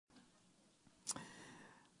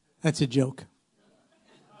That's a joke.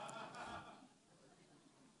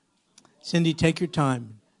 Cindy, take your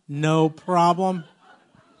time. No problem.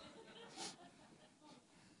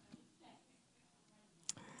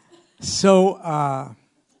 So,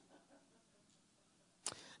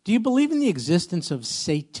 do you believe in the existence of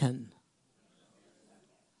Satan?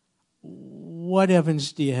 What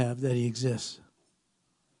evidence do you have that he exists?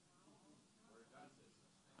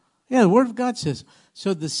 Yeah, the Word of God says.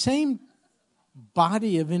 So the same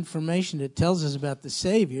body of information that tells us about the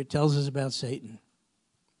Savior tells us about Satan.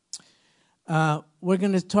 We're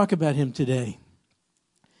going to talk about him today.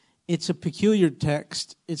 It's a peculiar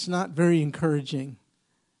text. It's not very encouraging.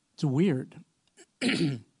 It's weird.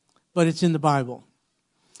 But it's in the Bible.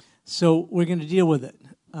 So we're going to deal with it.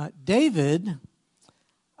 David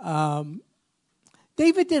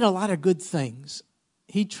did a lot of good things.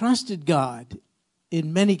 He trusted God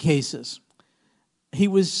in many cases. He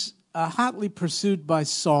was hotly pursued by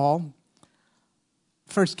Saul,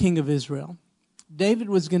 first king of Israel. David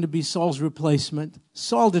was going to be Saul's replacement.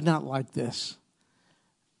 Saul did not like this.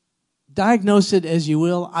 Diagnose it as you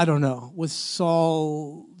will, I don't know. Was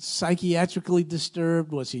Saul psychiatrically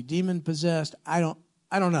disturbed? Was he demon-possessed? I don't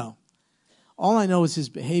know. All I know is his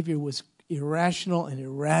behavior was irrational and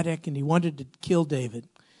erratic, and he wanted to kill David.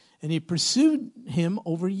 And he pursued him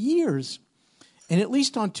over years. And at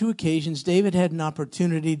least on 2 occasions, David had an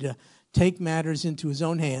opportunity to take matters into his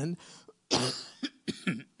own hand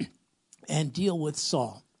and deal with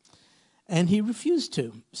Saul. And he refused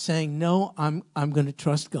to, saying, no, I'm going to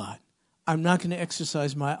trust God. I'm not going to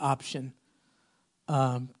exercise my option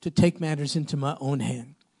to take matters into my own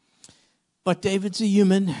hand. But David's a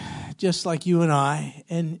human, just like you and I,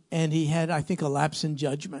 and he had, I think, a lapse in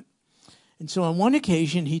judgment. And so on one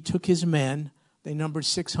occasion, he took his men, they numbered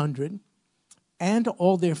 600, and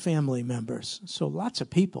all their family members, so lots of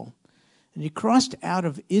people. And he crossed out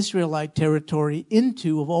of Israelite territory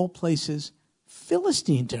into, of all places,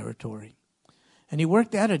 Philistine territory. And he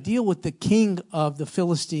worked out a deal with the king of the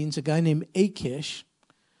Philistines, a guy named Achish,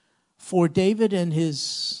 for David and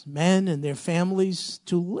his men and their families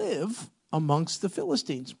to live amongst the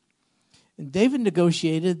Philistines. And David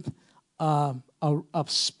negotiated a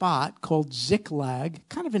spot called Ziklag,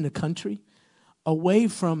 kind of in the country, away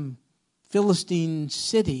from Philistine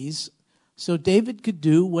cities, so David could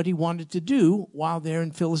do what he wanted to do while they're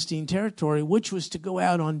in Philistine territory, which was to go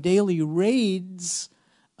out on daily raids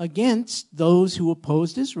against those who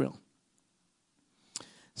opposed Israel.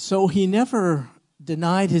 So he never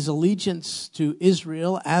denied his allegiance to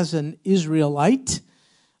Israel as an Israelite,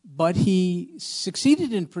 but he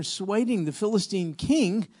succeeded in persuading the Philistine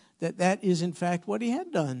king that that is in fact what he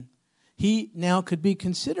had done. He now could be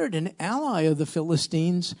considered an ally of the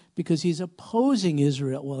Philistines because he's opposing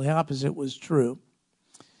Israel. Well, the opposite was true.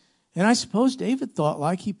 And I suppose David thought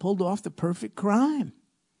like he pulled off the perfect crime.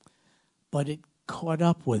 But it caught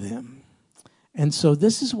up with him. And so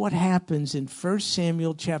this is what happens in 1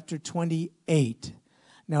 Samuel chapter 28.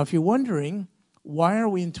 Now, if you're wondering, why are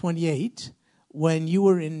we in 28 when you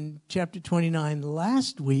were in chapter 29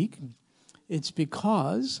 last week, it's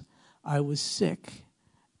because I was sick,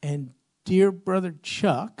 and dear brother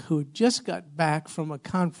Chuck, who just got back from a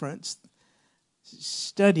conference,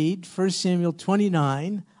 studied 1 Samuel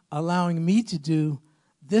 29, allowing me to do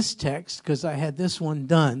this text because I had this one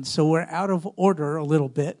done. So we're out of order a little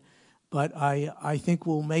bit, but I think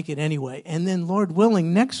we'll make it anyway. And then, Lord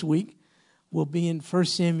willing, next week we'll be in 1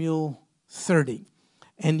 Samuel 30.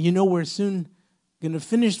 And you know we're soon going to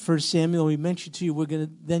finish 1 Samuel. We mentioned to you we're going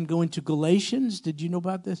to then go into Galatians. Did you know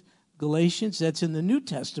about this? Galatians, that's in the New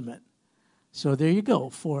Testament. So there you go.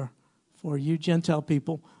 For you Gentile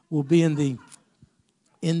people, we'll be in the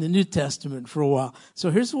New Testament for a while.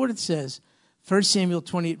 So here's what it says. 1 Samuel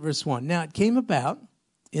 28, verse 1. Now it came about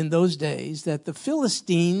in those days that the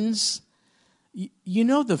Philistines, you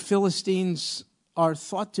know the Philistines are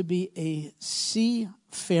thought to be a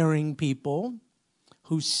seafaring people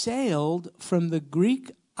who sailed from the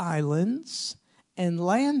Greek islands and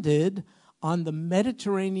landed on the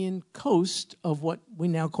Mediterranean coast of what we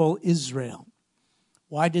now call Israel.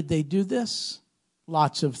 Why did they do this?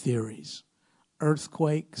 Lots of theories.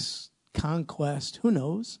 Earthquakes, conquest, who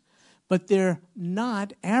knows? But they're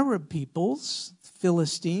not Arab peoples,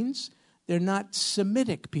 Philistines. They're not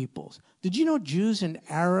Semitic peoples. Did you know Jews and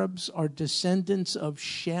Arabs are descendants of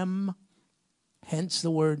Shem? Hence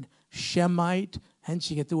the word Shemite. Hence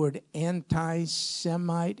you get the word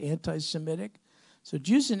anti-Semite, anti-Semitic. So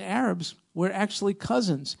Jews and Arabs were actually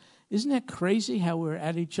cousins. Isn't that crazy how we're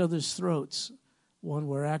at each other's throats when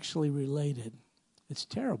we're actually related? It's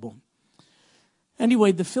terrible.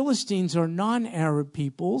 Anyway, the Philistines are non-Arab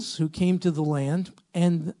peoples who came to the land,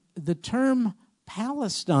 and the term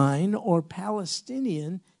Palestine or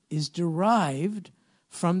Palestinian is derived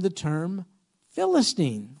from the term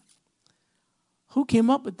Philistine. Who came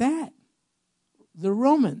up with that? The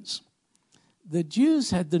Romans. The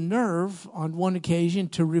Jews had the nerve on one occasion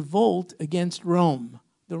to revolt against Rome.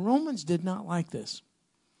 The Romans did not like this.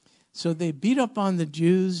 So they beat up on the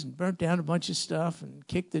Jews and burnt down a bunch of stuff and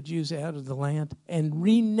kicked the Jews out of the land and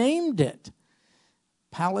renamed it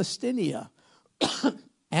Palestinia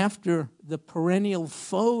after the perennial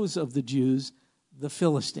foes of the Jews, the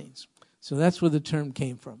Philistines. So that's where the term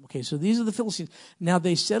came from. Okay, so these are the Philistines. Now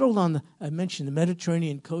they settled on, I mentioned, the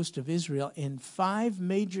Mediterranean coast of Israel in 5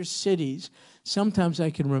 major cities. Sometimes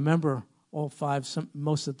I can remember all 5,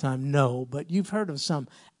 most of the time no, but you've heard of some.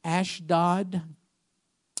 Ashdod,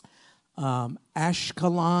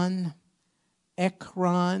 Ashkelon,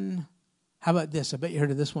 Ekron. How about this? I bet you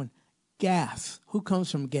heard of this one. Gath. Who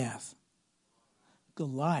comes from Gath?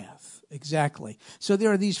 Goliath. Exactly. So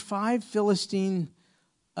there are these 5 Philistine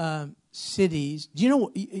cities. Do you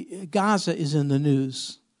know Gaza is in the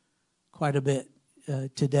news quite a bit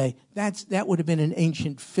today? That would have been an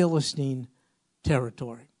ancient Philistine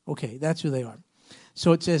territory. Okay, that's who they are.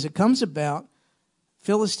 So it says, it comes about,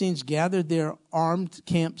 Philistines gathered their armed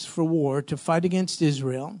camps for war to fight against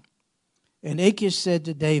Israel. And Achish said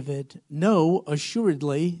to David, know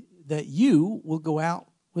assuredly that you will go out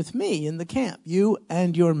with me in the camp, you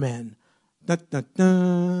and your men. Da, da,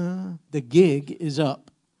 da. The gig is up.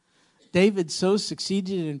 David so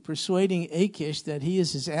succeeded in persuading Achish that he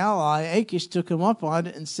is his ally. Achish took him up on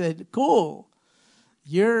it and said, cool,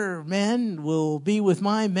 your men will be with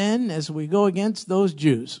my men as we go against those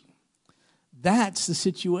Jews. That's the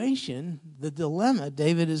situation, the dilemma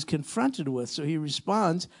David is confronted with. So he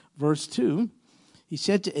responds, verse 2, he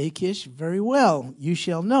said to Achish, very well, you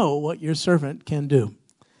shall know what your servant can do.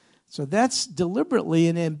 So that's deliberately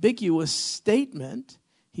an ambiguous statement.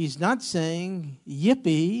 He's not saying,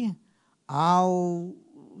 yippee, I'll,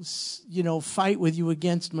 fight with you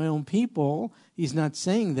against my own people. He's not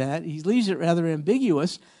saying that. He leaves it rather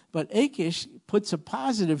ambiguous. But Achish puts a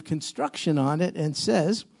positive construction on it and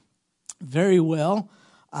says, very well,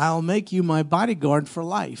 I'll make you my bodyguard for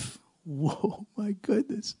life. Whoa, my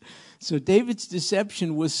goodness. So David's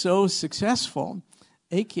deception was so successful,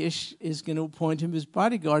 Achish is going to appoint him as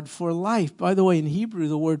bodyguard for life. By the way, in Hebrew,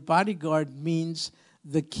 the word bodyguard means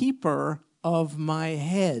the keeper of my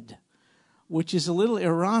head, which is a little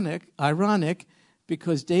ironic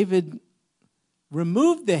because David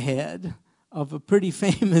removed the head of a pretty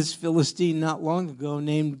famous Philistine not long ago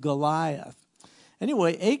named Goliath.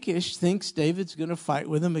 Anyway, Achish thinks David's going to fight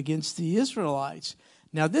with him against the Israelites.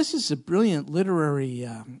 Now, this is a brilliant literary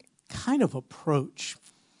kind of approach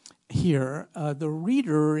here. The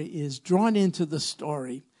reader is drawn into the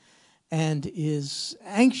story and is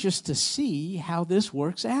anxious to see how this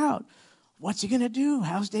works out. What's he going to do?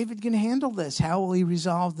 How's David going to handle this? How will he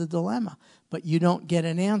resolve the dilemma? But you don't get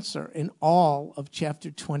an answer in all of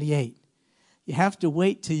chapter 28. You have to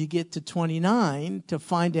wait till you get to 29 to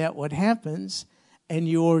find out what happens, and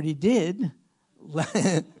you already did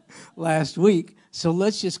last week. So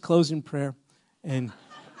let's just close in prayer. And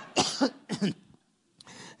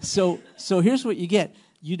so here's what you get.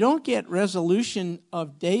 You don't get resolution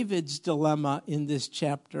of David's dilemma in this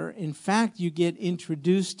chapter. In fact, you get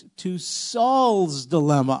introduced to Saul's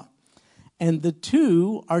dilemma. And the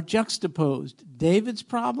two are juxtaposed. David's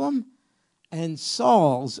problem and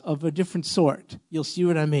Saul's of a different sort. You'll see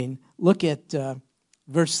what I mean. Look at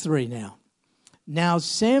verse 3 now. Now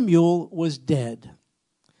Samuel was dead.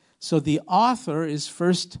 So the author is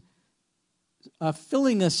first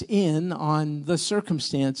filling us in on the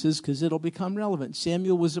circumstances because it'll become relevant.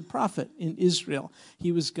 Samuel was a prophet in Israel.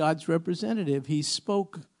 He was God's representative. He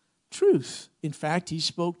spoke truth. In fact, he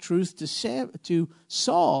spoke truth to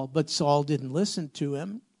Saul, but Saul didn't listen to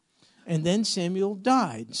him. And then Samuel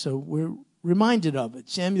died, so we're reminded of it.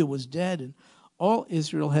 Samuel was dead, and all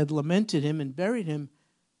Israel had lamented him and buried him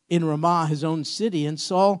in Ramah, his own city, and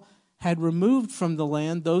Saul had removed from the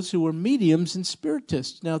land those who were mediums and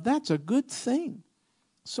spiritists. Now, that's a good thing.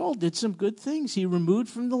 Saul did some good things. He removed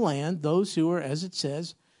from the land those who were, as it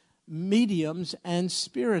says, mediums and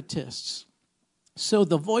spiritists. So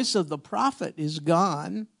the voice of the prophet is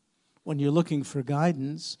gone when you're looking for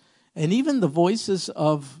guidance, and even the voices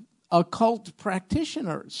of occult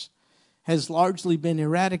practitioners has largely been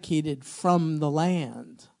eradicated from the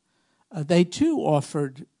land. They too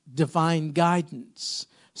offered divine guidance.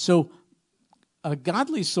 So a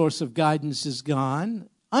godly source of guidance is gone.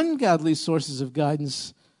 Ungodly sources of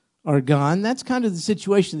guidance are gone. That's kind of the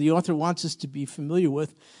situation the author wants us to be familiar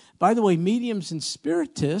with. By the way, mediums and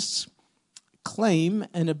spiritists claim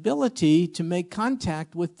an ability to make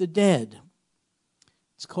contact with the dead.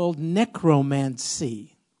 It's called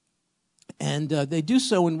necromancy. And they do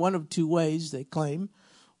so in one of two ways, they claim.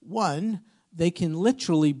 One, they can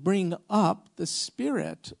literally bring up the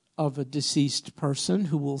spirit of a deceased person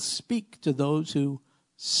who will speak to those who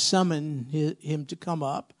summon him to come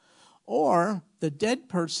up. Or the dead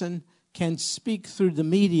person can speak through the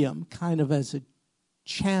medium, kind of as a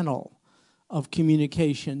channel of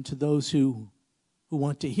communication to those who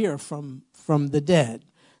want to hear from the dead.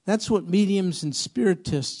 That's what mediums and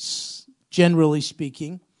spiritists, generally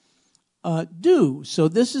speaking, do. So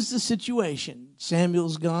this is the situation.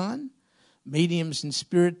 Samuel's gone. Mediums and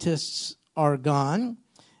spiritists are gone.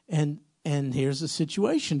 And here's the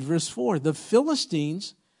situation. Verse 4, the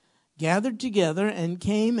Philistines gathered together and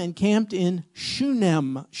came and camped in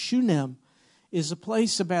Shunem. Shunem is a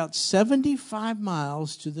place about 75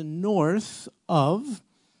 miles to the north of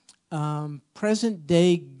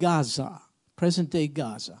present-day Gaza. Present-day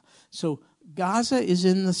Gaza. So Gaza is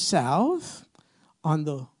in the south on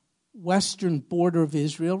the western border of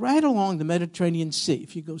Israel, right along the Mediterranean Sea.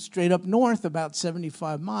 If you go straight up north about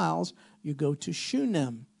 75 miles, you go to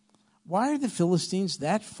Shunem. Why are the Philistines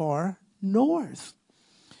that far north?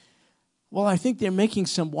 Well, I think they're making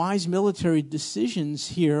some wise military decisions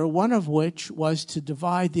here, one of which was to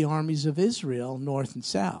divide the armies of Israel north and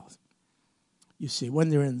south. You see, when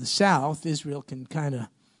they're in the south, Israel can kind of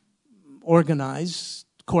organize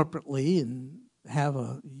corporately and have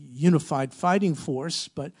a unified fighting force,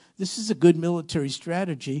 but this is a good military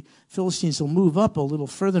strategy. Philistines will move up a little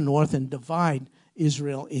further north and divide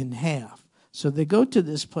Israel in half. So they go to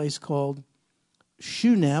this place called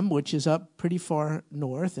Shunem, which is up pretty far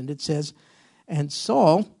north, and it says, and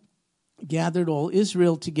Saul gathered all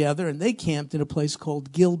Israel together, and they camped in a place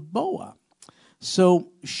called Gilboa.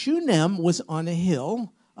 So Shunem was on a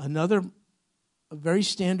hill, a very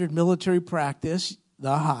standard military practice,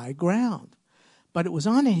 the high ground. But it was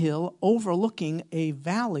on a hill overlooking a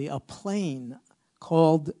valley, a plain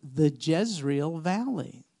called the Jezreel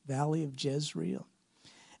Valley, Valley of Jezreel.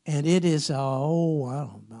 And it is,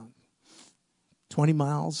 about 20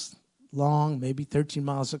 miles long, maybe 13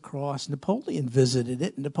 miles across. Napoleon visited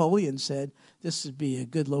it, and Napoleon said this would be a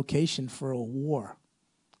good location for a war,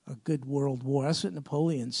 a good world war. That's what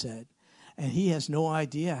Napoleon said. And he has no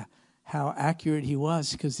idea how accurate he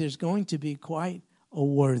was, because there's going to be quite a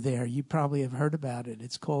war there. You probably have heard about it.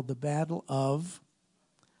 It's called the Battle of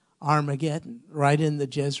Armageddon, right in the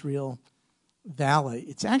Jezreel Valley.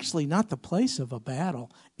 It's actually not the place of a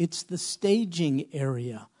battle. It's the staging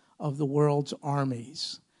area of the world's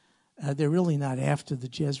armies. They're really not after the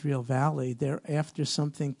Jezreel Valley. They're after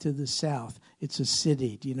something to the south. It's a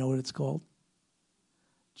city. Do you know what it's called?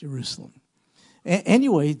 Jerusalem.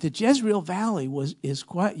 Anyway, the Jezreel Valley is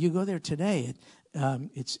quite. You go there today.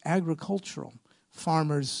 It's agricultural.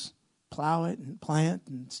 Farmers plow it and plant,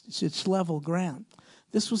 and it's level ground.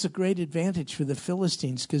 This was a great advantage for the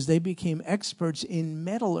Philistines because they became experts in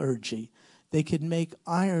metallurgy. They could make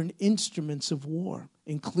iron instruments of war,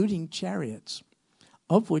 including chariots,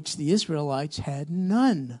 of which the Israelites had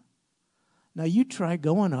none. Now you try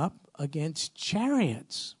going up against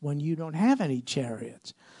chariots when you don't have any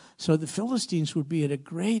chariots. So the Philistines would be at a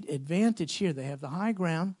great advantage here. They have the high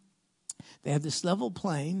ground. They have this level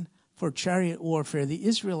plain for chariot warfare. The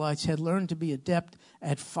Israelites had learned to be adept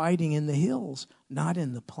at fighting in the hills, not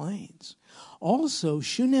in the plains. Also,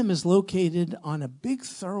 Shunem is located on a big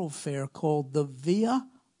thoroughfare called the Via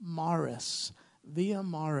Maris. Via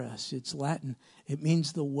Maris, it's Latin. It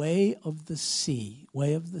means the way of the sea,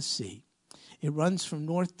 way of the sea. It runs from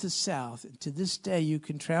north to south. And to this day, you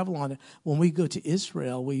can travel on it. When we go to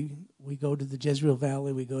Israel, we go to the Jezreel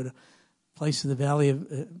Valley. We go to place of the valley of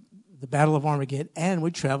the Battle of Armageddon, and we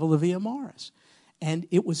travel the Via Maris. And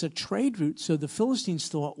it was a trade route, so the Philistines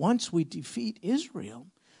thought, once we defeat Israel,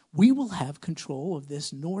 we will have control of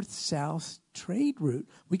this north-south trade route.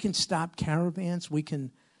 We can stop caravans. We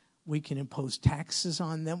can impose taxes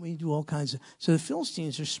on them. We can do all kinds of... So the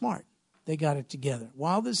Philistines are smart. They got it together.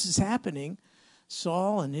 While this is happening,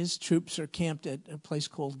 Saul and his troops are camped at a place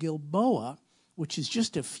called Gilboa, which is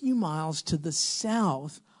just a few miles to the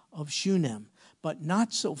south of Shunem, but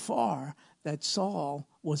not so far that Saul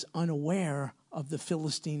was unaware of the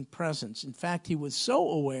Philistine presence. In fact, he was so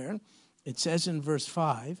aware, it says in verse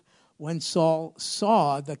 5, when Saul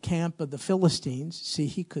saw the camp of the Philistines, see,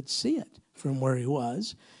 he could see it from where he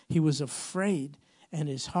was afraid, and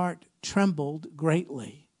his heart trembled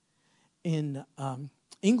greatly. In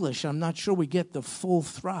English, I'm not sure we get the full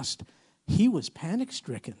thrust. He was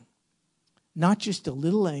panic-stricken. Not just a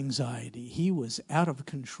little anxiety. He was out of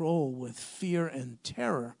control with fear and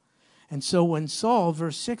terror. And so when Saul,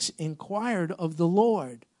 verse 6, inquired of the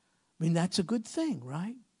Lord, I mean, that's a good thing,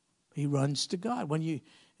 right? He runs to God.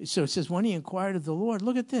 So it says, when he inquired of the Lord,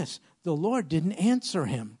 look at this. The Lord didn't answer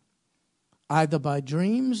him, either by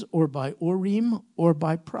dreams or by Urim or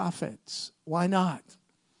by prophets. Why not?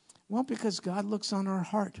 Well, because God looks on our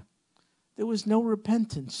heart. There was no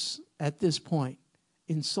repentance at this point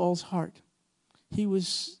in Saul's heart. He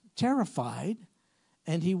was terrified,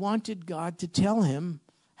 and he wanted God to tell him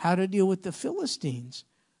how to deal with the Philistines.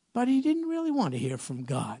 But he didn't really want to hear from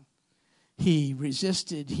God. He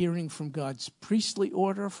resisted hearing from God's priestly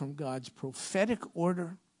order, from God's prophetic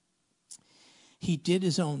order. He did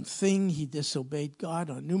his own thing. He disobeyed God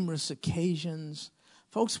on numerous occasions.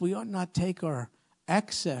 Folks, we ought not take our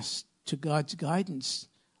access to God's guidance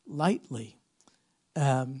lightly.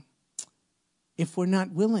 If we're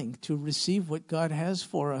not willing to receive what God has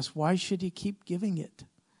for us, why should he keep giving it?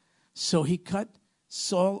 So he cut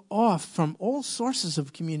Saul off from all sources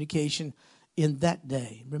of communication in that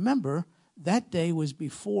day. Remember, that day was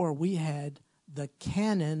before we had the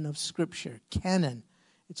canon of Scripture. Canon.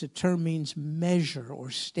 It's a term means measure or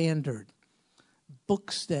standard.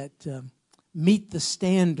 Books that meet the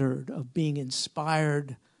standard of being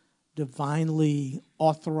inspired, divinely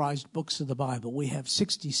authorized books of the Bible. We have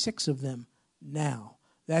 66 of them now.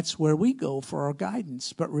 That's where we go for our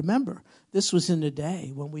guidance. But remember, this was in a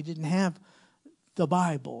day when we didn't have the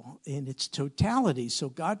Bible in its totality. So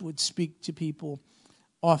God would speak to people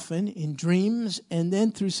often in dreams and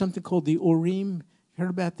then through something called the Urim. You heard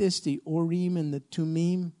about this? The Urim and the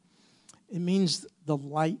Tumim. It means the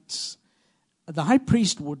lights. The high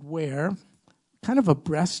priest would wear kind of a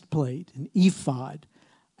breastplate, an ephod,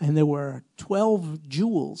 and there were 12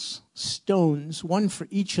 jewels, stones, one for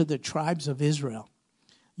each of the tribes of Israel.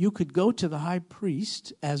 You could go to the high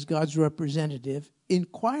priest as God's representative,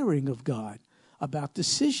 inquiring of God about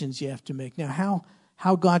decisions you have to make. Now,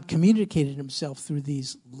 how God communicated himself through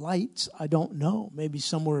these lights, I don't know. Maybe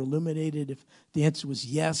some were illuminated if the answer was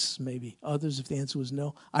yes, maybe others if the answer was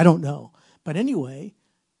no. I don't know. But anyway,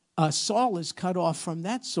 Saul is cut off from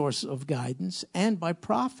that source of guidance and by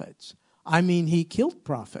prophets. I mean, he killed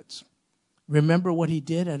prophets. Remember what he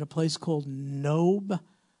did at a place called Nob?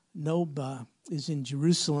 Nob is in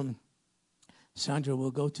Jerusalem. Sandra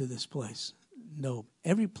will go to this place. Nob.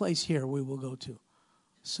 Every place here we will go to.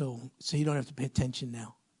 So you don't have to pay attention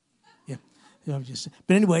now. Yeah.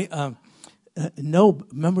 But anyway, Nob,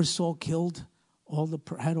 remember Saul killed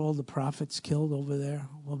had all the prophets killed over there?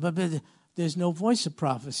 Well, but there's no voice of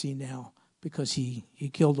prophecy now, because he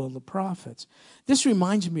killed all the prophets. This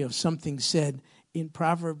reminds me of something said in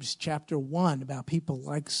Proverbs chapter 1 about people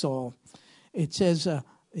like Saul. It says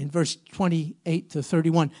in verse 28 to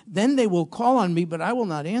 31, "Then they will call on me, but I will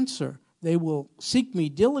not answer. They will seek me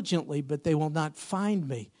diligently, but they will not find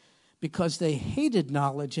me, because they hated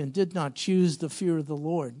knowledge and did not choose the fear of the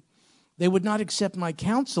Lord. They would not accept my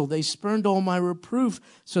counsel. They spurned all my reproof,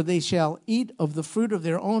 so they shall eat of the fruit of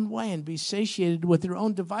their own way and be satiated with their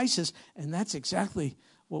own devices." And that's exactly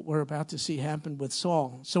what we're about to see happen with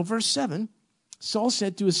Saul. So verse 7, Saul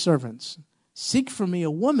said to his servants, "Seek for me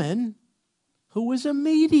a woman who is a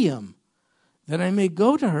medium, that I may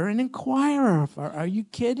go to her and inquire of her." Are you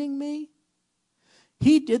kidding me?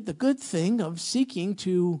 He did the good thing of seeking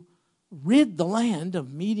to rid the land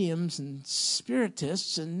of mediums and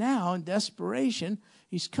spiritists, and now in desperation,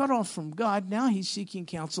 he's cut off from God. Now he's seeking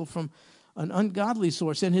counsel from an ungodly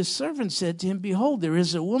source. And his servant said to him, "Behold, there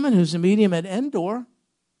is a woman who's a medium at Endor."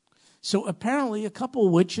 So apparently a couple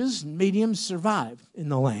witches and mediums survived in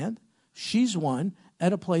the land. She's one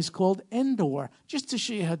at a place called Endor. Just to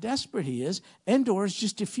show you how desperate he is, Endor is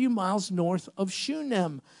just a few miles north of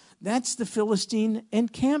Shunem. That's the Philistine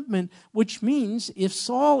encampment, which means if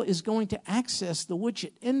Saul is going to access the witch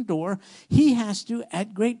at Endor, he has to,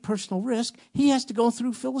 at great personal risk, he has to go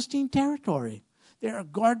through Philistine territory. There are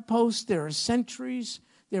guard posts, there are sentries,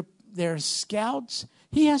 there are scouts.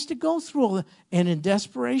 He has to go through all that. And in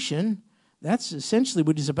desperation, that's essentially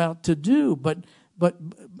what he's about to do. But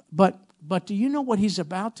do you know what he's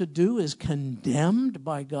about to do is condemned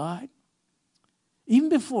by God? Even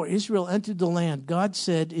before Israel entered the land, God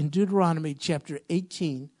said in Deuteronomy chapter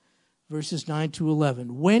 18, verses 9 to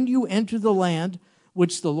 11, "When you enter the land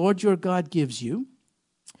which the Lord your God gives you,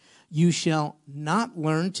 you shall not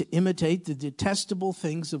learn to imitate the detestable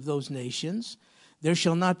things of those nations. There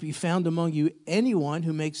shall not be found among you anyone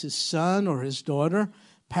who makes his son or his daughter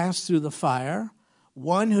pass through the fire,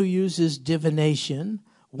 one who uses divination,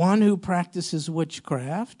 one who practices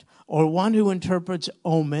witchcraft, or one who interprets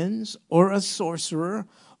omens, or a sorcerer,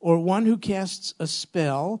 or one who casts a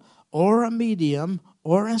spell, or a medium,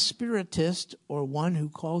 or a spiritist or one who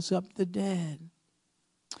calls up the dead.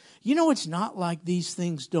 You know, it's not like these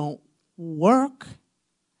things don't work.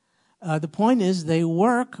 The point is they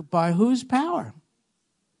work by whose power?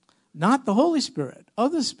 Not the Holy Spirit,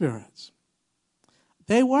 other spirits.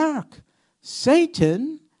 They work.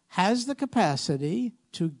 Satan has the capacity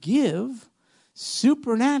to give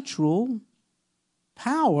supernatural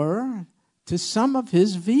power to some of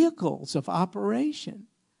his vehicles of operation.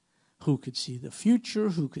 Who could see the future,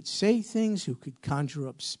 who could say things, who could conjure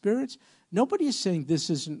up spirits. Nobody is saying this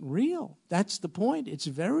isn't real. That's the point. It's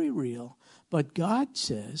very real. But God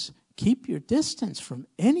says, keep your distance from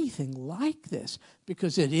anything like this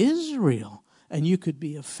because it is real and you could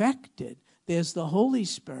be affected. There's the Holy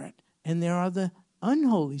Spirit and there are the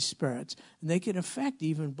unholy spirits, and they can affect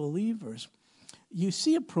even believers. You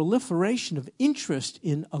see a proliferation of interest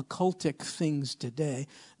in occultic things today.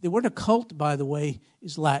 The word occult, by the way,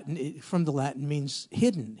 is Latin. From the Latin means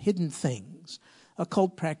hidden things.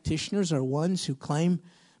 Occult practitioners are ones who claim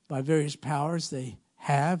by various powers they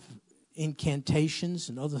have, incantations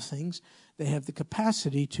and other things. They have the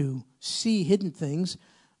capacity to see hidden things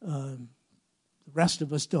the rest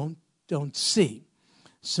of us don't see.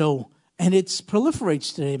 And it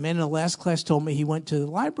proliferates today. A man in the last class told me he went to the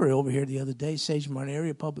library over here the other day, Sagemont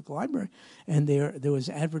Area Public Library, and there was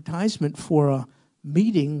advertisement for a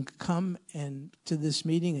meeting. Come to this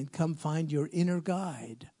meeting and come find your inner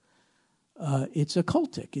guide. It's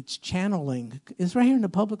occultic. It's channeling. It's right here in the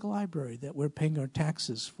public library that we're paying our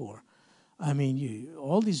taxes for. I mean,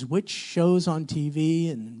 all these witch shows on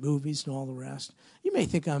TV and movies and all the rest. You may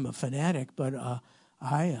think I'm a fanatic, but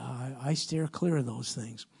I steer clear of those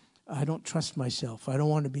things. I don't trust myself. I don't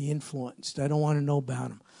want to be influenced. I don't want to know about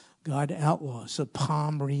them. God outlaws. So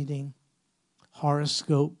palm reading,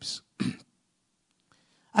 horoscopes.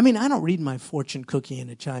 I mean, I don't read my fortune cookie in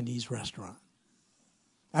a Chinese restaurant.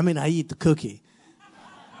 I mean, I eat the cookie.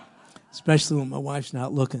 Especially when my wife's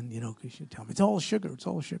not looking, because she'll tell me, it's all sugar.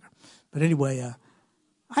 But anyway,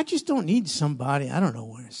 I just don't need somebody, I don't know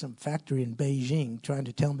where, some factory in Beijing trying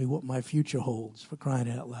to tell me what my future holds, for crying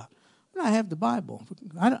out loud. But I have the Bible.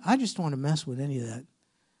 I just don't want to mess with any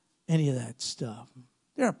of that stuff.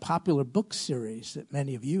 There are popular book series that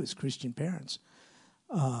many of you as Christian parents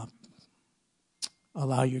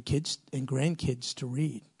allow your kids and grandkids to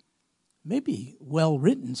read. Maybe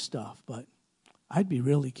well-written stuff, but I'd be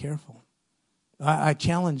really careful. I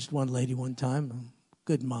challenged one lady one time, a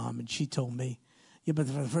good mom, and she told me, yeah, but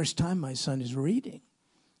for the first time my son is reading.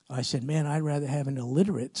 I said, man, I'd rather have an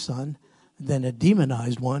illiterate son than a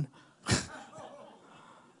demonized one.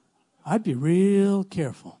 I'd be real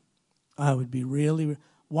careful. I would be really.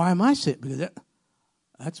 Why am I saying? Because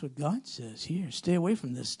that's what God says here. Stay away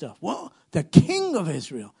from this stuff. Well, the king of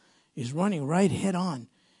Israel is running right head on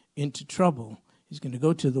into trouble. He's going to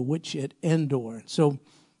go to the witch at Endor. So,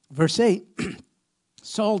 verse 8,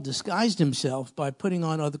 Saul disguised himself by putting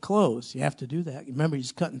on other clothes. You have to do that. Remember,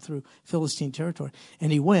 he's cutting through Philistine territory.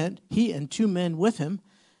 And he and 2 men with him,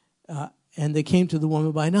 and they came to the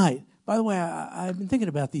woman by night. By the way, I've been thinking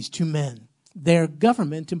about these 2 men. They're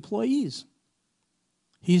government employees.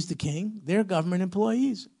 He's the king. They're government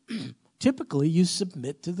employees. Typically, you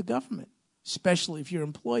submit to the government, especially if you're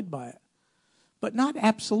employed by it. But not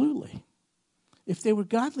absolutely. If they were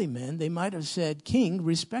godly men, they might have said, King,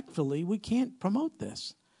 respectfully, we can't promote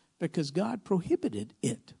this because God prohibited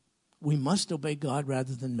it. We must obey God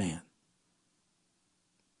rather than man.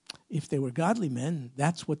 If they were godly men,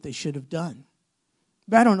 that's what they should have done.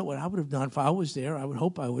 But I don't know what I would have done if I was there. I would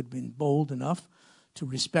hope I would have been bold enough to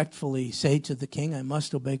respectfully say to the king, I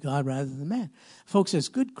must obey God rather than man. Folks, as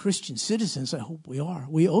good Christian citizens, I hope we are.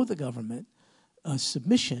 We owe the government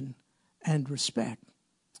submission and respect,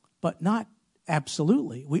 but not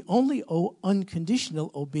absolutely. We only owe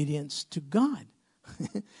unconditional obedience to God.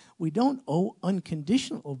 We don't owe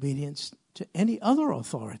unconditional obedience to any other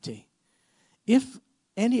authority. If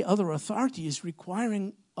any other authority is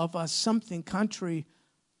requiring of us something contrary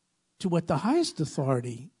to what the highest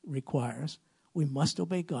authority requires, we must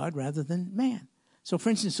obey God rather than man. So, for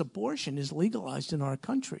instance, abortion is legalized in our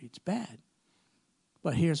country. It's bad.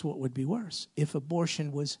 But here's what would be worse. If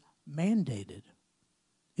abortion was mandated,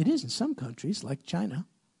 it is in some countries, like China,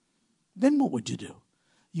 then what would you do?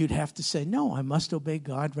 You'd have to say, no, I must obey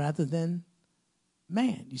God rather than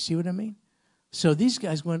man. You see what I mean? So these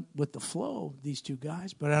guys went with the flow, these 2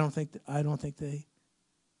 guys, but I don't think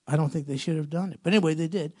they should have done it. But anyway, they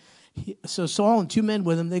did. So Saul and 2 men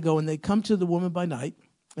with him, they go and they come to the woman by night,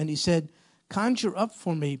 and he said, conjure up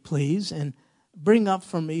for me, please, and bring up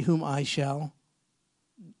for me whom I shall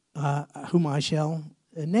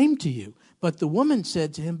name to you. But the woman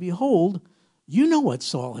said to him, behold, You know what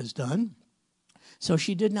Saul has done. So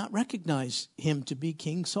she did not recognize him to be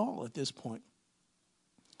King Saul at this point.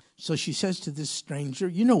 So she says to this stranger,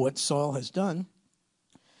 you know what Saul has done,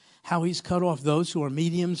 how he's cut off those who are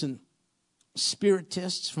mediums and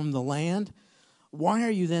spiritists from the land. Why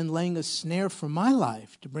are you then laying a snare for my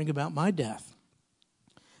life to bring about my death?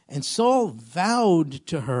 And Saul vowed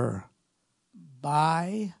to her,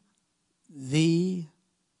 by the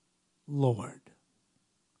Lord.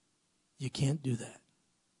 You can't do that.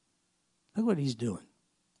 Look what he's doing.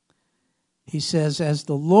 He says, as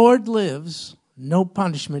the Lord lives, no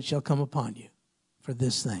punishment shall come upon you for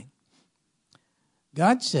this thing.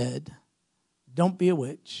 God said, don't be a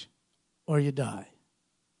witch or you die.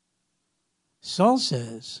 Saul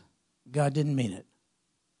says, God didn't mean it.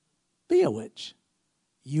 Be a witch.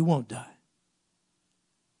 You won't die.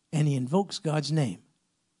 And he invokes God's name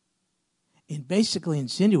in basically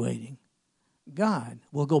insinuating God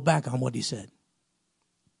will go back on what he said.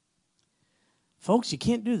 Folks, you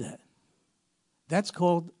can't do that. That's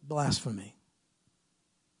called blasphemy.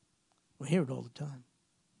 We hear it all the time.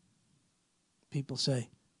 People say,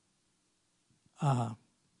 I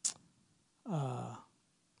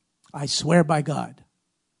swear by God.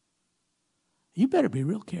 You better be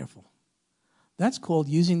real careful. That's called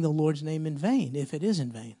using the Lord's name in vain, if it is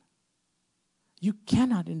in vain. You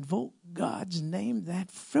cannot invoke God's name that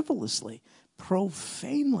frivolously,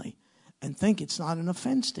 profanely, and think it's not an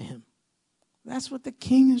offense to him. That's what the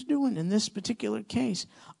king is doing in this particular case.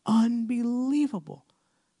 Unbelievable.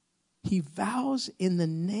 He vows in the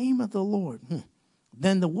name of the Lord.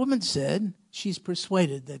 Then the woman said, she's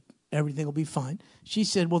persuaded that everything will be fine. She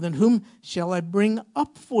said, well, then whom shall I bring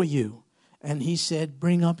up for you? And he said,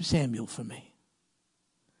 bring up Samuel for me.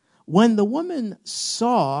 When the woman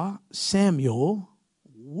saw Samuel,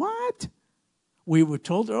 what? We were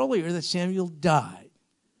told earlier that Samuel died.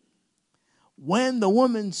 When the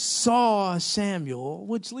woman saw Samuel,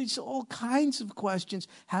 which leads to all kinds of questions.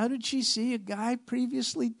 How did she see a guy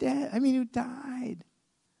previously dead? Who died?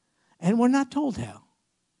 And we're not told how.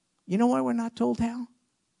 You know why we're not told how?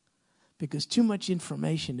 Because too much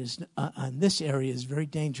information on this area is very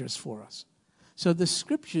dangerous for us. So the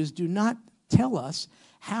scriptures do not tell us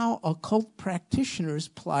how occult practitioners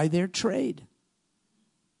ply their trade.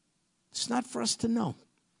 It's not for us to know.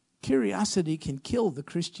 Curiosity can kill the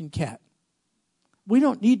Christian cat. We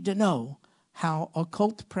don't need to know how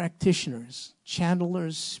occult practitioners,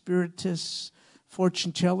 channelers, spiritists,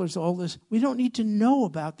 fortune tellers, all this, we don't need to know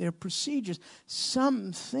about their procedures.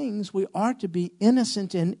 Some things we are to be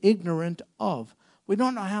innocent and ignorant of. We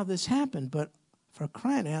don't know how this happened, but for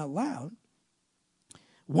crying out loud,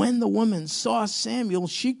 when the woman saw Samuel,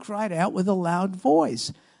 she cried out with a loud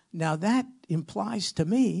voice. Now that implies to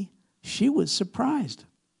me she was surprised.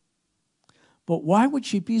 But why would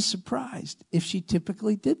she be surprised if she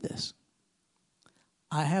typically did this?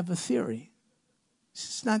 I have a theory.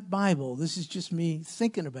 This is not Bible. This is just me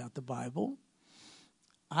thinking about the Bible.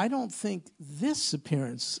 I don't think this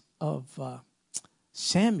appearance of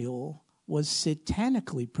Samuel was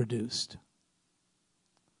satanically produced.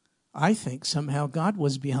 I think somehow God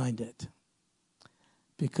was behind it.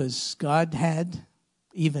 Because God had,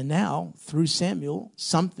 even now, through Samuel,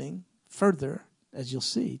 something further, as you'll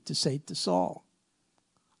see, to say to Saul.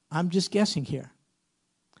 I'm just guessing here.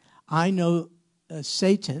 I know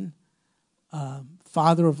Satan,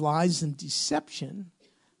 father of lies and deception,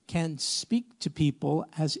 can speak to people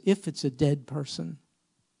as if it's a dead person,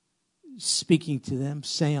 speaking to them,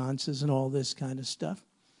 seances and all this kind of stuff.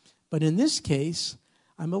 But in this case,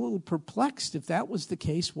 I'm a little perplexed. If that was the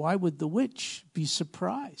case, why would the witch be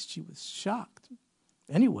surprised? She was shocked.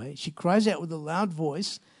 Anyway, she cries out with a loud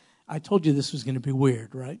voice. I told you this was going to be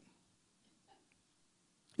weird, right?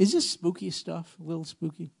 Is this spooky stuff? A little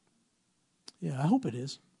spooky? Yeah, I hope it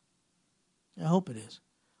is. I hope it is.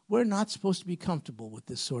 We're not supposed to be comfortable with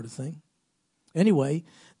this sort of thing. Anyway,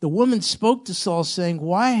 the woman spoke to Saul, saying,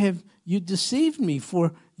 why have you deceived me?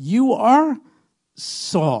 For you are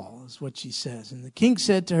Saul, is what she says. And the king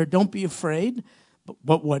said to her, don't be afraid,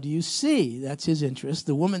 but what do you see? That's his interest.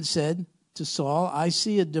 The woman said to Saul, I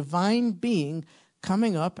see a divine being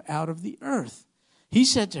coming up out of the earth. He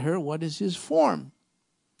said to her, what is his form?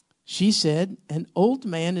 She said, an old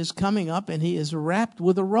man is coming up and he is wrapped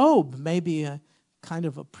with a robe, maybe a kind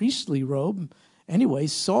of a priestly robe. Anyway,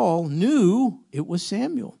 Saul knew it was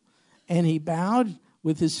Samuel. And he bowed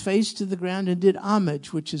with his face to the ground and did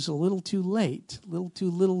homage, which is a little too late,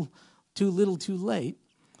 too late.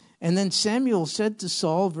 And then Samuel said to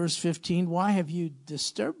Saul, verse 15, why have you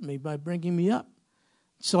disturbed me by bringing me up?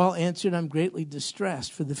 Saul answered, I'm greatly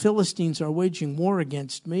distressed, for the Philistines are waging war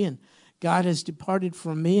against me, and God has departed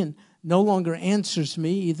from me, and no longer answers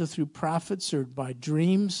me, either through prophets or by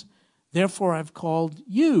dreams. Therefore I've called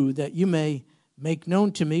you, that you may make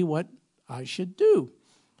known to me what I should do.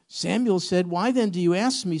 Samuel said, why then do you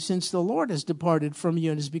ask me, since the Lord has departed from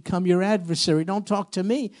you and has become your adversary? Don't talk to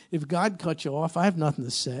me. If God cut you off, I have nothing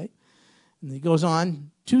to say. And he goes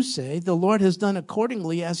on to say, the Lord has done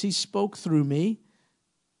accordingly as he spoke through me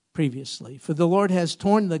previously. For the Lord has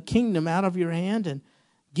torn the kingdom out of your hand and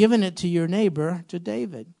given it to your neighbor, to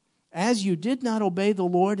David. As you did not obey the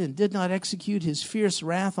Lord and did not execute his fierce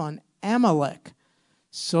wrath on Amalek,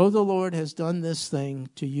 so the Lord has done this thing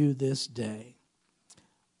to you this day.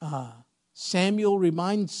 Samuel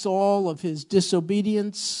reminds Saul of his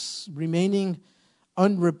disobedience, remaining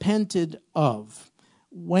unrepented of.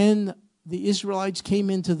 When the Israelites came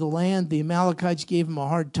into the land, the Amalekites gave him a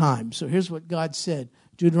hard time. So here's what God said,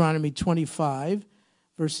 Deuteronomy 25,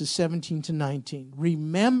 verses 17 to 19.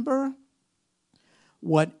 Remember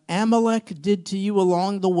what Amalek did to you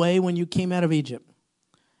along the way when you came out of Egypt,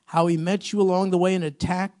 how he met you along the way and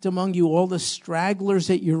attacked among you all the stragglers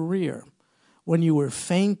at your rear, when you were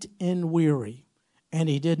faint and weary, and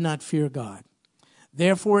he did not fear God.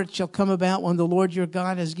 Therefore it shall come about when the Lord your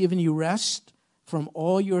God has given you rest from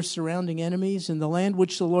all your surrounding enemies in the land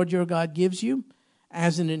which the Lord your God gives you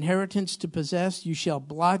as an inheritance to possess, you shall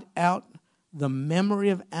blot out the memory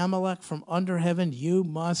of Amalek from under heaven. You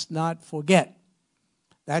must not forget.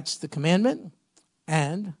 That's the commandment.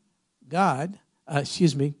 And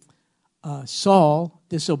Saul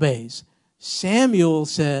disobeys. Samuel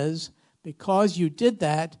says, because you did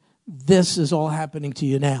that, this is all happening to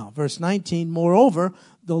you now. Verse 19, moreover,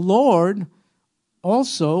 the Lord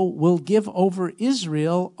also will give over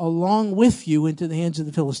Israel along with you into the hands of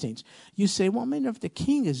the Philistines. You say, well, I mean, if the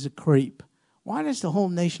king is a creep, why does the whole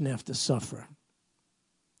nation have to suffer?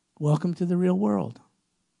 Welcome to the real world.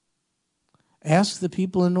 Ask the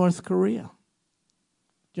people in North Korea.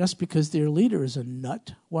 Just because their leader is a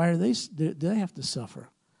nut, why do they have to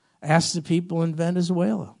suffer? Ask the people in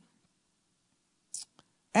Venezuela.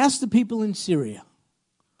 Ask the people in Syria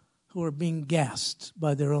who are being gassed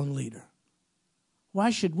by their own leader. Why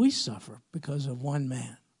should we suffer because of one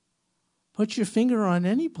man? Put your finger on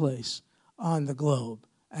any place on the globe.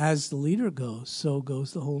 As the leader goes, so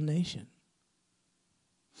goes the whole nation.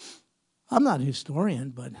 I'm not a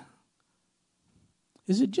historian, but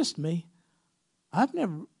is it just me? I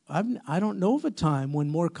don't know of a time when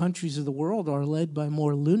more countries of the world are led by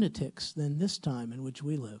more lunatics than this time in which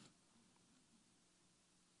we live.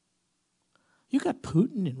 You got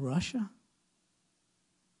Putin in Russia.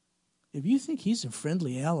 If you think he's a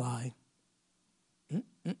friendly ally,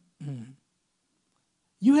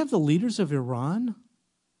 you have the leaders of Iran.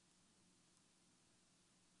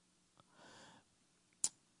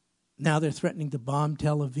 Now they're threatening to bomb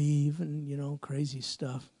Tel Aviv and, crazy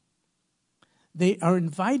stuff. They are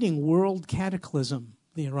inviting world cataclysm,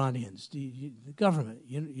 the Iranians, the government.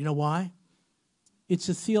 You know why? It's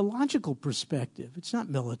a theological perspective. It's not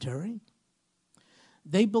military.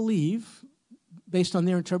 They believe, based on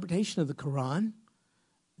their interpretation of the Quran,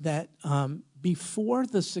 that before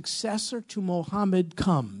the successor to Muhammad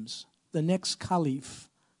comes, the next caliph,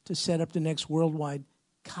 to set up the next worldwide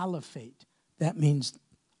caliphate, that means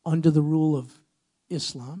under the rule of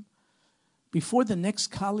Islam, before the next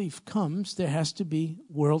caliph comes, there has to be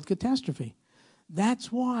world catastrophe.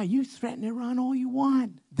 That's why you threaten Iran all you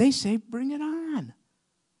want. They say, bring it on.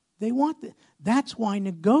 They want that. That's why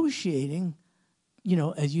negotiating,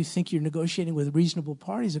 as you think you're negotiating with reasonable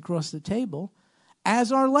parties across the table,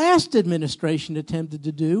 as our last administration attempted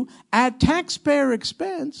to do, at taxpayer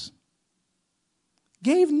expense,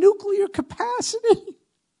 gave nuclear capacity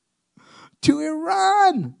to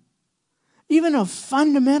Iran. Even a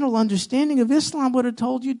fundamental understanding of Islam would have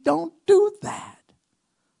told you, don't do that.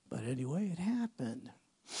 But anyway, it happened.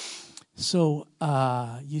 So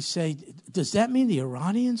you say, does that mean the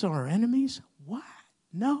Iranians are our enemies? What?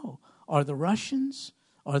 No. Are the Russians?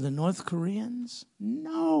 Are the North Koreans?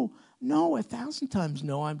 No, 1,000 times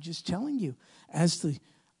no. I'm just telling you, as the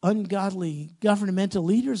ungodly governmental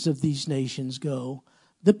leaders of these nations go,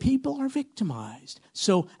 the people are victimized.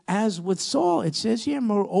 So as with Saul, it says here,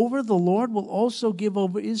 moreover, the Lord will also give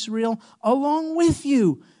over Israel along with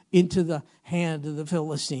you into the hand of the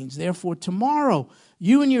Philistines. Therefore, tomorrow,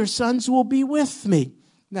 you and your sons will be with me.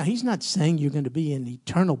 Now, he's not saying you're going to be in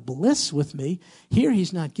eternal bliss with me. Here,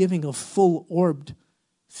 he's not giving a full-orbed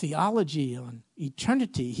theology on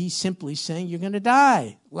eternity. He's simply saying you're going to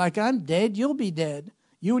die. Like I'm dead, you'll be dead.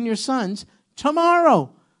 You and your sons,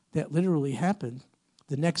 tomorrow. That literally happened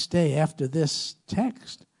the next day after this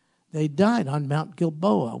text. They died on Mount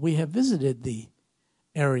Gilboa. We have visited the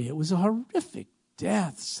area. It was a horrific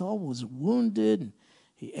death. Saul was wounded. And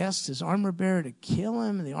he asked his armor bearer to kill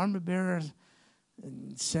him. And the armor bearer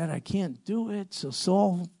said, I can't do it. So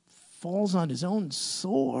Saul falls on his own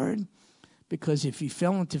sword, because if he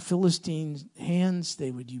fell into Philistines' hands,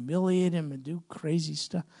 they would humiliate him and do crazy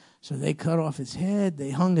stuff. So they cut off his head.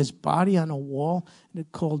 They hung his body on a wall, and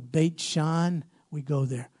it's called Beit Shan. We go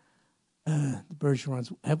there. The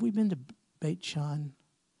Bergerons. Have we been to Beit Shan?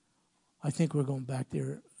 I think we're going back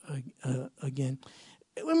there again.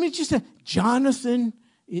 I mean, just Jonathan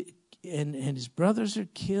and his brothers are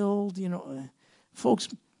killed. Folks,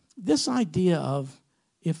 this idea of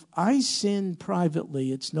if I sin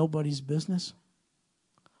privately, it's nobody's business.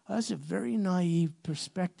 That's a very naive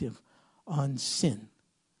perspective on sin.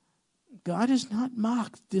 God is not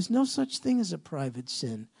mocked. There's no such thing as a private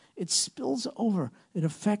sin. It spills over. It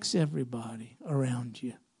affects everybody around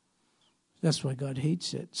you. That's why God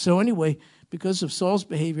hates it. So anyway, because of Saul's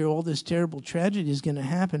behavior, all this terrible tragedy is going to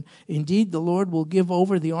happen. Indeed, the Lord will give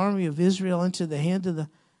over the army of Israel into the hand of the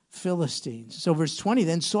Philistines. So verse 20,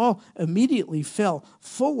 then Saul immediately fell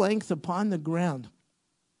full length upon the ground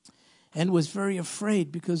and was very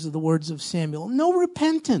afraid because of the words of Samuel. No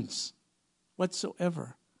repentance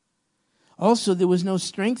whatsoever. Also, there was no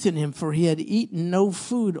strength in him, for he had eaten no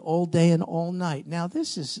food all day and all night. Now,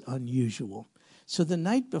 this is unusual. So the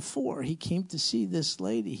night before he came to see this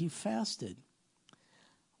lady, he fasted.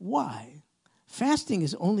 Why? Fasting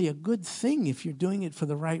is only a good thing if you're doing it for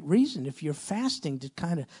the right reason. If you're fasting to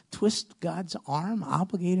kind of twist God's arm,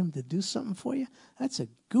 obligate him to do something for you, that's a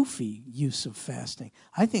goofy use of fasting.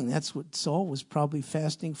 I think that's what Saul was probably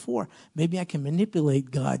fasting for. Maybe I can manipulate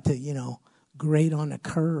God to, grade on a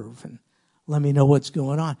curve and let me know what's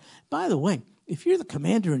going on. By the way, if you're the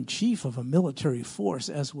commander-in-chief of a military force,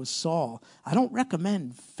 as was Saul, I don't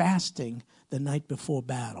recommend fasting the night before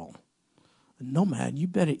battle. No, man, you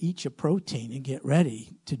better eat your protein and get ready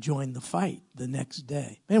to join the fight the next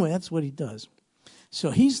day. Anyway, that's what he does.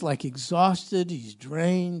 So he's like exhausted, he's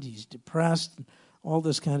drained, he's depressed, all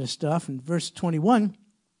this kind of stuff. In verse 21,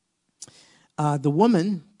 the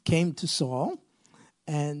woman came to Saul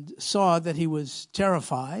and saw that he was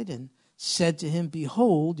terrified and said to him,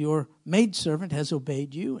 behold, your maidservant has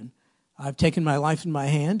obeyed you, and I've taken my life in my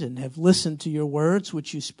hand and have listened to your words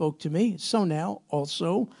which you spoke to me. So now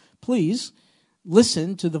also, please,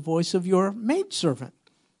 listen to the voice of your maidservant.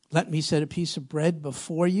 Let me set a piece of bread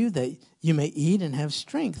before you that you may eat and have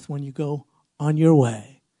strength when you go on your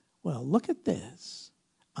way. Well, look at this.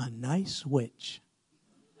 A nice witch.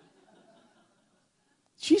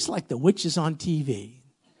 She's like the witches on TV.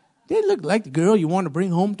 They look like the girl you want to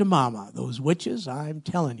bring home to mama. Those witches, I'm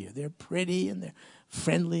telling you, they're pretty and they're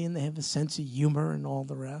friendly and they have a sense of humor and all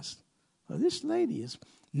the rest. Well, this lady is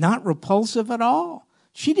not repulsive at all.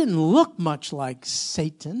 She didn't look much like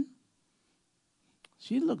Satan.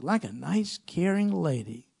 She looked like a nice, caring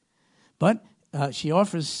lady. But she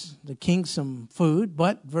offers the king some food,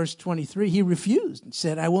 but verse 23, he refused and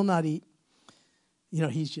said, I will not eat.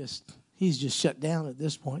 He's just shut down at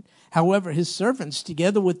this point. However, his servants,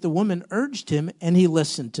 together with the woman, urged him, and he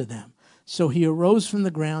listened to them. So he arose from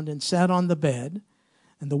the ground and sat on the bed,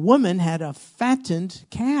 and the woman had a fattened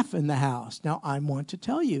calf in the house. Now, I want to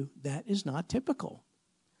tell you, that is not typical,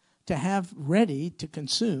 to have ready to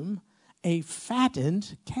consume a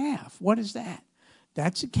fattened calf. What is that?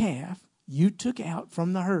 That's a calf you took out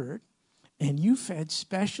from the herd, and you fed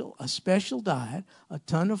a special diet, a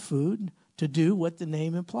ton of food to do what the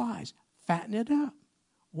name implies. Fatten it up.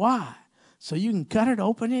 Why? So you can cut it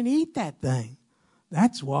open and eat that thing.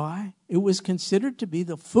 That's why it was considered to be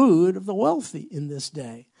the food of the wealthy in this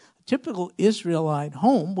day. A typical Israelite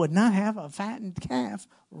home would not have a fattened calf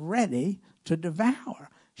ready to devour.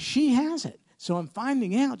 She has it. So I'm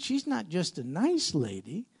finding out she's not just a nice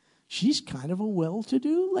lady. She's kind of a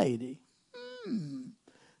well-to-do lady.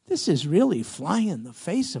 This is really flying in the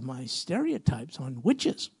face of my stereotypes on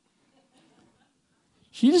witches.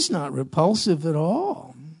 She's not repulsive at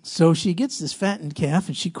all. So she gets this fattened calf,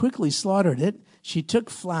 and she quickly slaughtered it. She took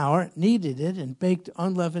flour, kneaded it, and baked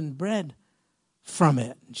unleavened bread from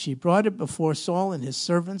it. She brought it before Saul and his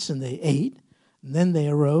servants, and they ate. And then they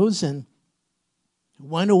arose and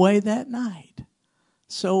went away that night.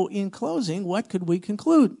 So in closing, what could we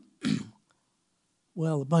conclude?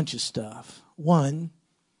 Well, a bunch of stuff. One,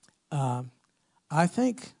 I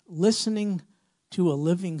think listening to a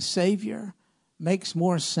living Savior makes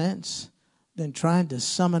more sense than trying to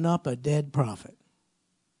summon up a dead prophet.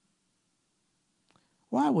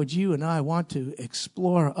 Why would you and I want to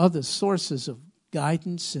explore other sources of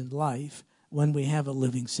guidance in life when we have a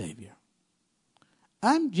living Savior?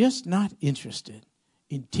 I'm just not interested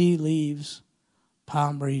in tea leaves,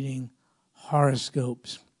 palm reading,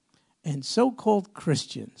 horoscopes, and so-called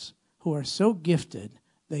Christians who are so gifted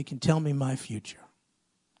they can tell me my future.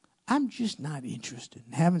 I'm just not interested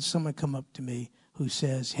in having someone come up to me who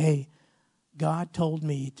says, hey, God told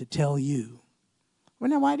me to tell you. Well,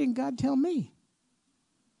 now, why didn't God tell me?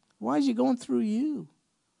 Why is he going through you?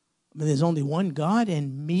 I mean, there's only one God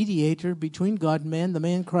and mediator between God and man, the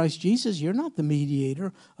man Christ Jesus. You're not the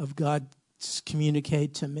mediator of God's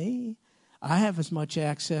communicate to me. I have as much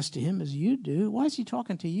access to him as you do. Why is he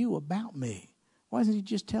talking to you about me? Why doesn't he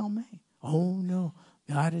just tell me? Oh, no,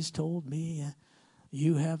 God has told me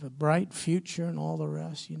you have a bright future and all the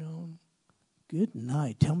rest, Good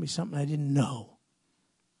night. Tell me something I didn't know.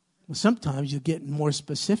 Well, sometimes you get more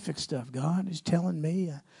specific stuff. God is telling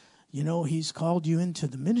me, he's called you into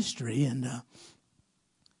the ministry and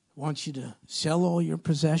wants you to sell all your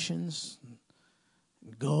possessions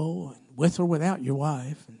and go with or without your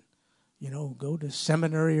wife and, go to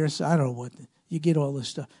seminary or I don't know what. You get all this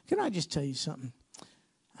stuff. Can I just tell you something?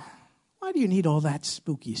 Why do you need all that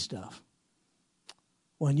spooky stuff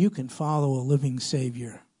when you can follow a living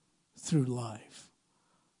Savior through life?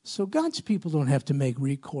 So God's people don't have to make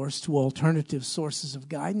recourse to alternative sources of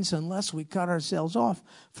guidance unless we cut ourselves off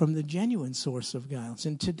from the genuine source of guidance.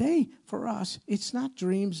 And today, for us, it's not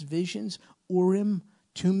dreams, visions, Urim,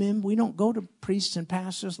 Tumim. We don't go to priests and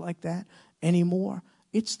pastors like that anymore.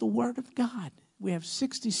 It's the Word of God. We have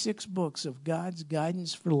 66 books of God's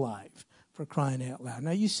guidance for life, for crying out loud.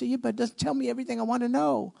 Now, you see it, but it doesn't tell me everything I want to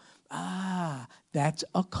know. That's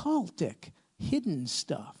occultic, hidden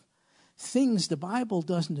stuff. Things the Bible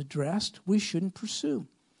doesn't address, we shouldn't pursue.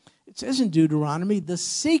 It says in Deuteronomy, the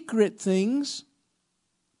secret things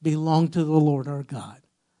belong to the Lord our God.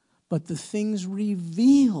 But the things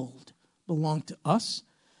revealed belong to us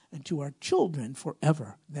and to our children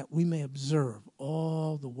forever, that we may observe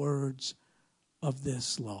all the words of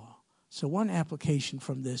this law. So one application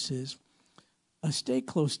from this is, stay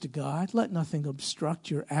close to God. Let nothing obstruct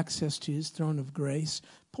your access to his throne of grace.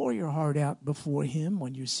 Pour your heart out before him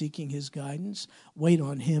when you're seeking his guidance. Wait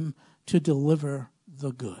on him to deliver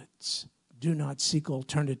the goods. Do not seek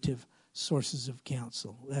alternative sources of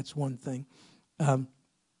counsel. That's one thing.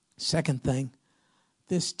 Second thing,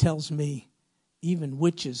 this tells me even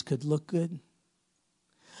witches could look good,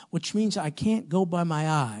 which means I can't go by my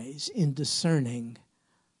eyes in discerning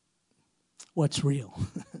what's real.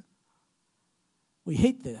 We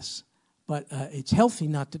hate this, but it's healthy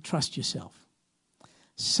not to trust yourself.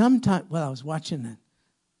 Sometimes, I was watching a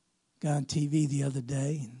guy on TV the other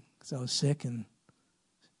day because I was sick and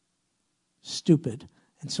stupid.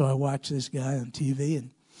 And so I watched this guy on TV,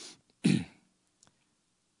 and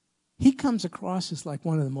he comes across as like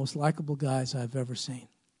one of the most likable guys I've ever seen.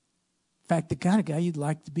 In fact, the kind of guy you'd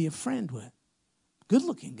like to be a friend with.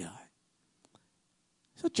 Good-looking guy.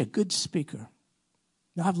 Such a good speaker.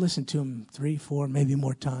 Now, I've listened to him 3, 4, maybe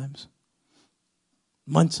more times.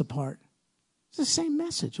 Months apart. It's the same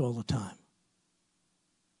message all the time.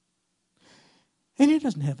 And it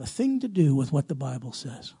doesn't have a thing to do with what the Bible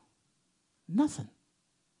says. Nothing.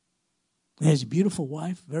 He has a beautiful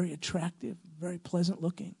wife, very attractive, very pleasant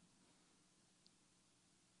looking.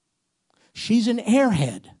 She's an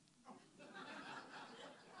airhead.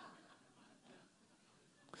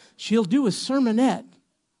 She'll do a sermonette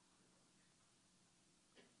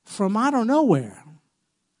from I don't know where.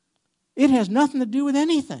 It has nothing to do with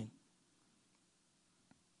anything.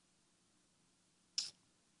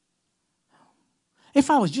 If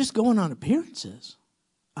I was just going on appearances,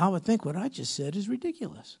 I would think what I just said is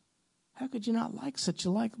ridiculous. How could you not like such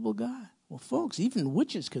a likable guy? Well, folks, even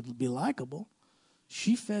witches could be likable.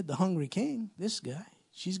 She fed the hungry king, this guy.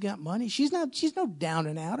 She's got money. She's no down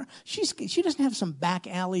and outer. She doesn't have some back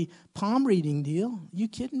alley palm reading deal. You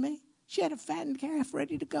kidding me? She had a fattened calf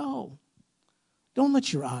ready to go. Don't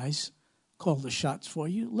let your eyes call the shots for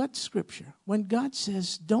you. Let Scripture. When God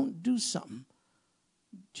says don't do something,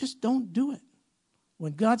 just don't do it.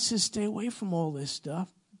 When God says stay away from all this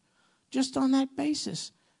stuff, just on that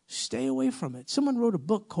basis, stay away from it. Someone wrote a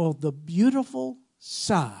book called The Beautiful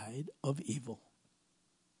Side of Evil.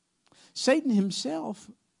 Satan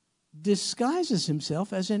himself disguises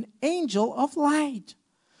himself as an angel of light.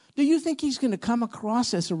 Do you think he's going to come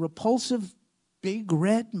across as a repulsive, big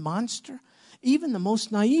red monster? Even the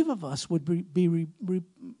most naive of us would be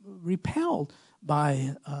repelled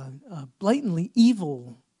by a blatantly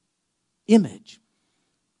evil image.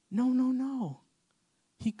 No.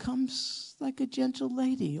 He comes like a gentle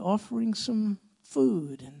lady offering some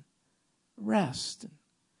food and rest. And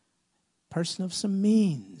person of some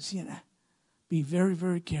means, Be very,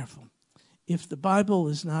 very careful. If the Bible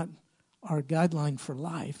is not our guideline for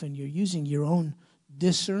life and you're using your own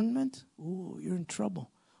discernment, you're in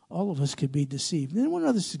trouble. All of us could be deceived. And then one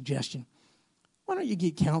other suggestion. Why don't you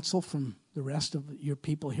get counsel from the rest of your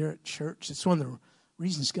people here at church? It's one of the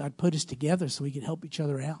reasons God put us together, so we could help each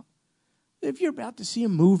other out. If you're about to see a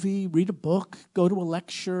movie, read a book, go to a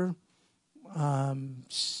lecture,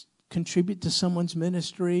 contribute to someone's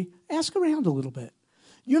ministry, ask around a little bit.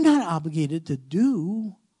 You're not obligated to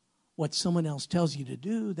do what someone else tells you to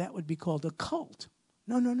do. That would be called a cult.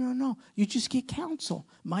 No. You just get counsel.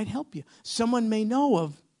 Might help you. Someone may know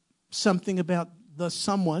of something about the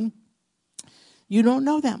someone you don't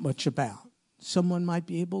know that much about. Someone might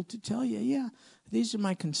be able to tell you, yeah, these are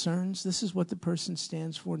my concerns. This is what the person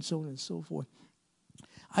stands for, and so on and so forth.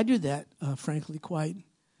 I do that, frankly,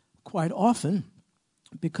 quite often,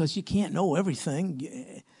 because you can't know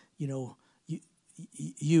everything.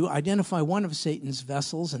 You identify one of Satan's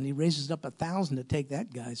vessels, and he raises up 1,000 to take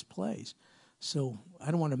that guy's place. So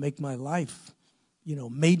I don't want to make my life,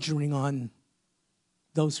 majoring on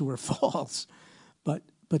those who are false.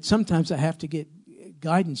 But sometimes I have to get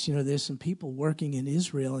guidance. There's some people working in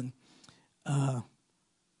Israel, and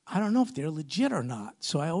I don't know if they're legit or not.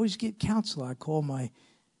 So I always get counsel. I call my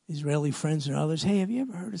Israeli friends and others, hey, have you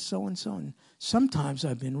ever heard of so-and-so? And sometimes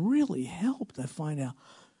I've been really helped. I find out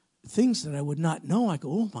things that I would not know. I go,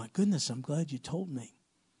 oh, my goodness, I'm glad you told me.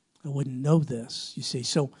 I wouldn't know this, you see.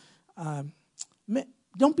 So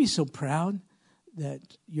don't be so proud that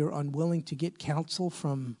you're unwilling to get counsel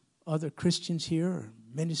from other Christians here or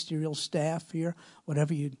ministerial staff here,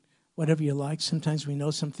 whatever you like. Sometimes we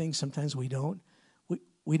know some things, sometimes we don't.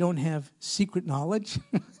 We don't have secret knowledge.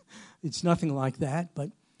 It's nothing like that.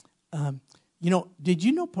 But, did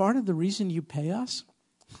you know part of the reason you pay us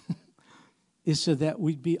is so that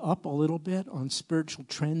we'd be up a little bit on spiritual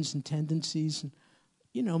trends and tendencies and,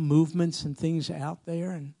 movements and things out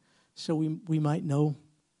there. And so we might know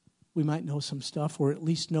some stuff, or at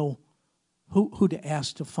least know who to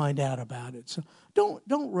ask to find out about it. So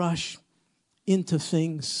don't rush into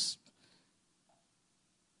things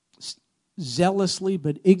zealously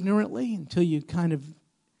but ignorantly until you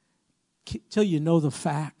know the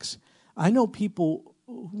facts. I know people,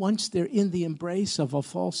 once they're in the embrace of a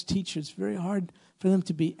false teacher, it's very hard for them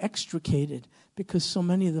to be extricated, because so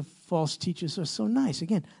many of the false teachers are so nice.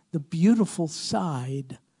 Again, the beautiful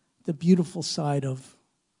side of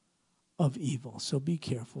evil. So be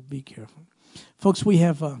careful. Folks, we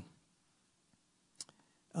have a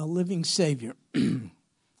living Savior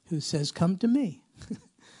who says, come to me.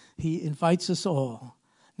 He invites us all.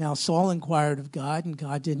 Now, Saul inquired of God, and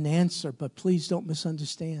God didn't answer, but please don't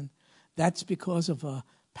misunderstand. That's because of a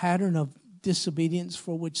pattern of disobedience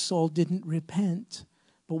for which Saul didn't repent.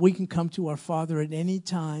 But we can come to our Father at any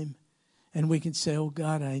time, and we can say, oh,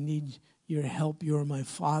 God, I need your help. You're my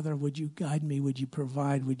Father. Would you guide me? Would you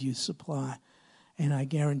provide? Would you supply? And I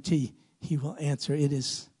guarantee he will answer. It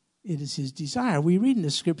is his desire. We read in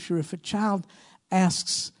the Scripture, if a child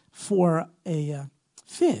asks for a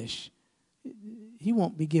fish, he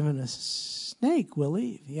won't be given a snake, will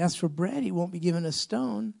he? If he asks for bread, he won't be given a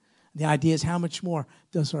stone. The idea is, how much more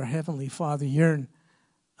does our Heavenly Father yearn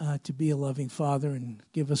to be a loving Father and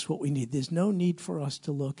give us what we need? There's no need for us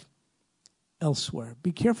to look elsewhere.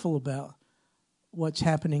 Be careful about what's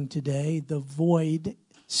happening today. The void,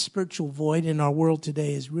 spiritual void in our world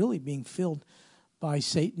today, is really being filled by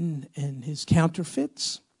Satan and his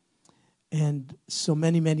counterfeits. And so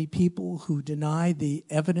many people who deny the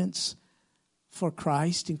evidence for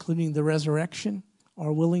Christ, including the resurrection,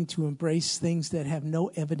 are willing to embrace things that have no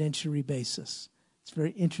evidentiary basis. It's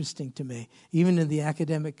very interesting to me. Even in the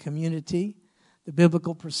academic community, the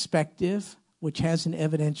biblical perspective, which has an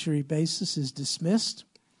evidentiary basis, is dismissed,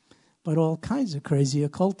 but all kinds of crazy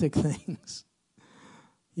occultic things.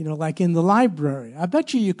 Like in the library. I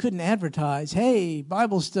bet you couldn't advertise, hey,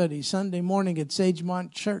 Bible study Sunday morning at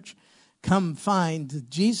Sagemont Church. Come find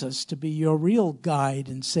Jesus to be your real guide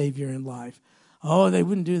and Savior in life. Oh, they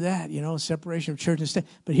wouldn't do that, separation of church and state.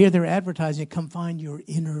 But here they're advertising, come find your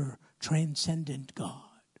inner transcendent God.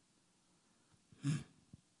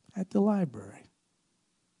 At the library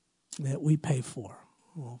that we pay for.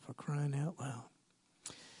 Oh, for crying out loud.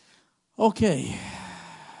 Okay.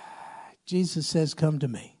 Jesus says, come to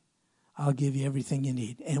me. I'll give you everything you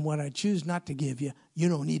need. And what I choose not to give you, you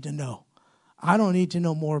don't need to know. I don't need to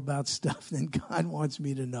know more about stuff than God wants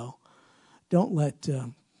me to know. Don't let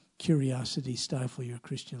curiosity stifle your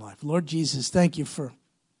Christian life. Lord Jesus, thank you for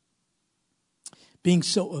being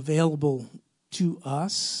so available to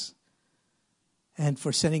us and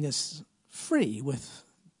for setting us free with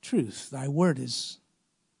truth. Thy word is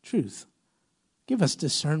truth. Give us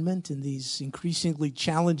discernment in these increasingly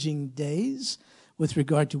challenging days with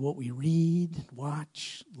regard to what we read,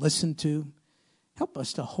 watch, listen to. Help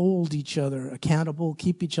us to hold each other accountable,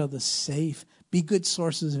 keep each other safe, be good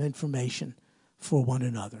sources of information for one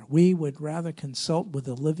another. We would rather consult with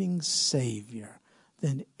the living Savior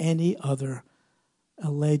than any other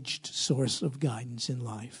alleged source of guidance in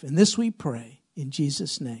life. And this we pray in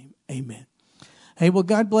Jesus' name. Amen. Hey, well,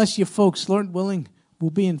 God bless you folks. Lord willing,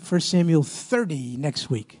 we'll be in 1 Samuel 30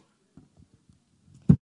 next week.